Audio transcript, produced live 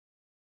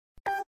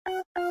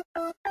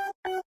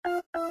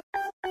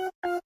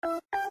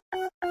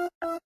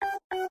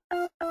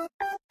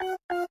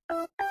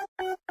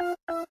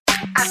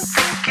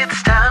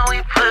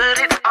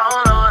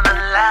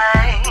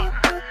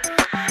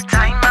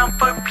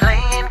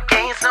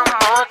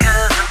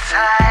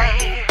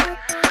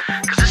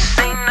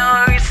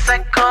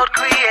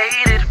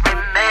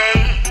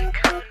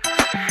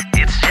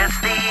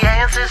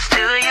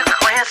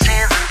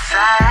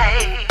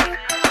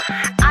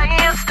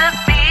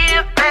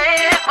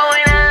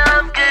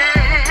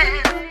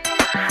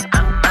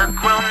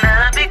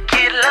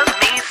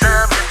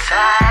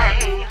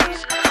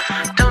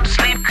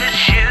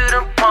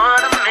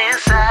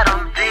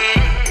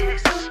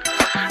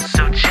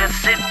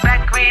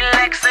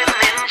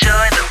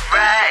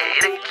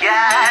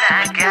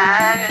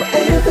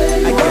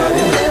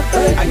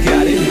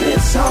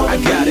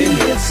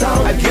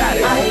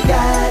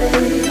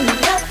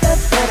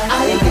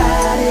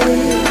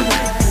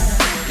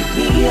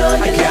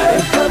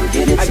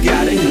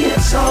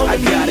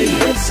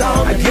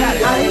I got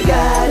it. I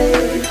got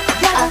it.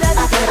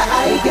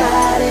 I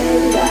got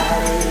it.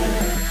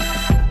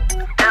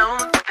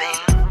 Don't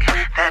think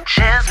that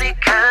just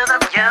because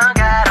I'm young,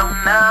 I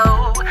don't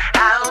know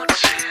how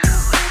to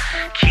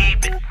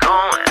keep it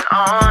going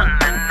on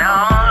and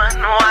on.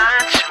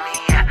 Watch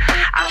me,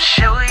 I'll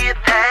show you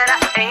that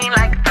I ain't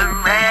like the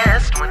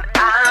rest. When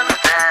I'm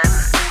done,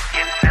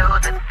 you know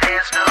that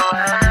there's no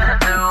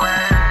other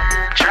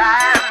one.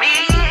 Try me,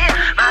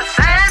 my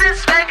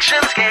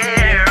satisfaction's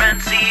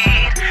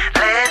guaranteed.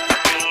 Let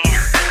me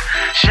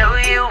show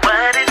you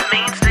what it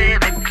means to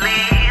be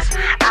pleased.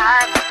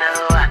 I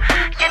know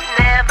you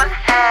never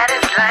had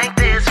it like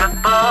this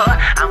before.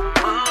 I'll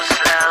move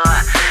slow,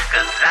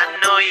 cause I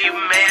know you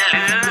may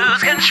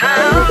lose control. I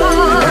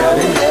got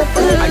it.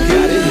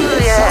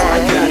 Yeah. I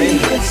got it.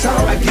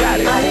 I got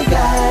it. I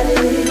got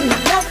it.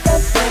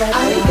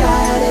 I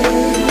got it.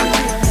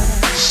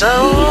 So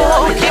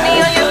give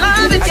me all your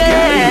love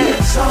again.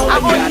 I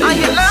want all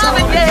your love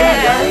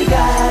again.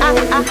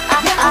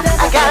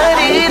 I got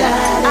it.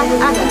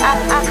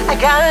 I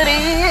got it.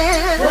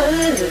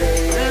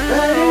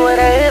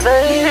 Whatever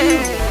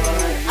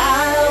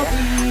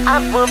I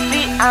will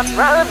be, I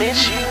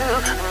promise you.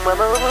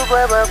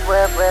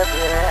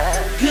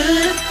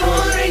 Good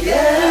for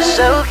you.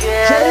 So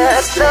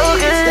good, so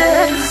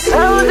good,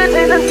 so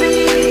good to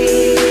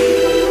see.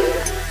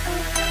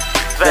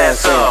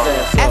 Fatso.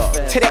 F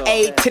to the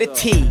A to the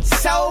T.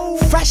 So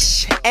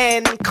fresh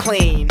and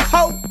clean.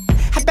 Ho!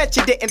 I bet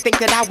you didn't think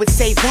that I would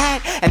say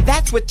that. And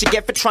that's what you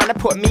get for trying to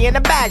put me in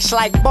a bag.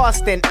 Like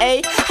Boston,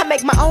 eh? I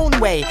make my own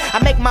way. I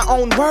make my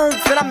own words,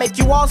 and I make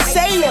you all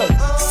say it.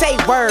 Say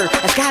word,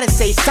 I gotta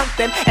say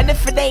something. And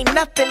if it ain't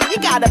nothing, you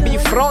gotta be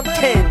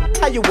frontin'.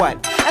 Tell you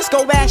what, let's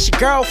go ask your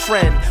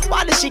girlfriend.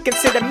 Why does she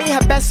consider me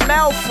her best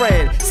male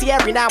friend? See,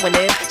 every now and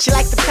then, she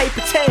likes to play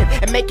pretend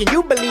and making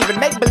you believe and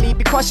make believe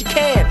because she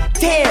can.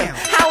 Damn,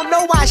 I don't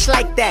know why she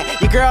like that.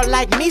 Your girl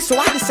like me, so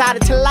I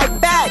decided to like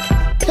back.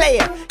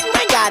 Player, you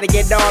ain't gotta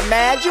get all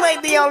mad. You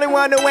ain't the only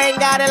one who ain't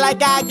got it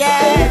like I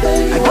got.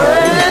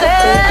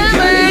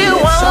 Whatever you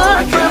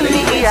want from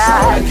me,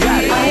 I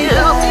give me.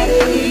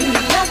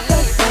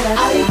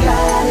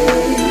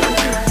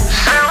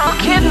 So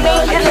give me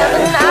your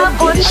loving, I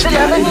want your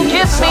loving.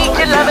 Give me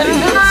your loving,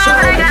 I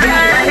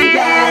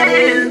got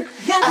it.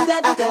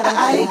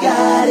 I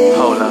got it.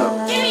 Hold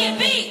up.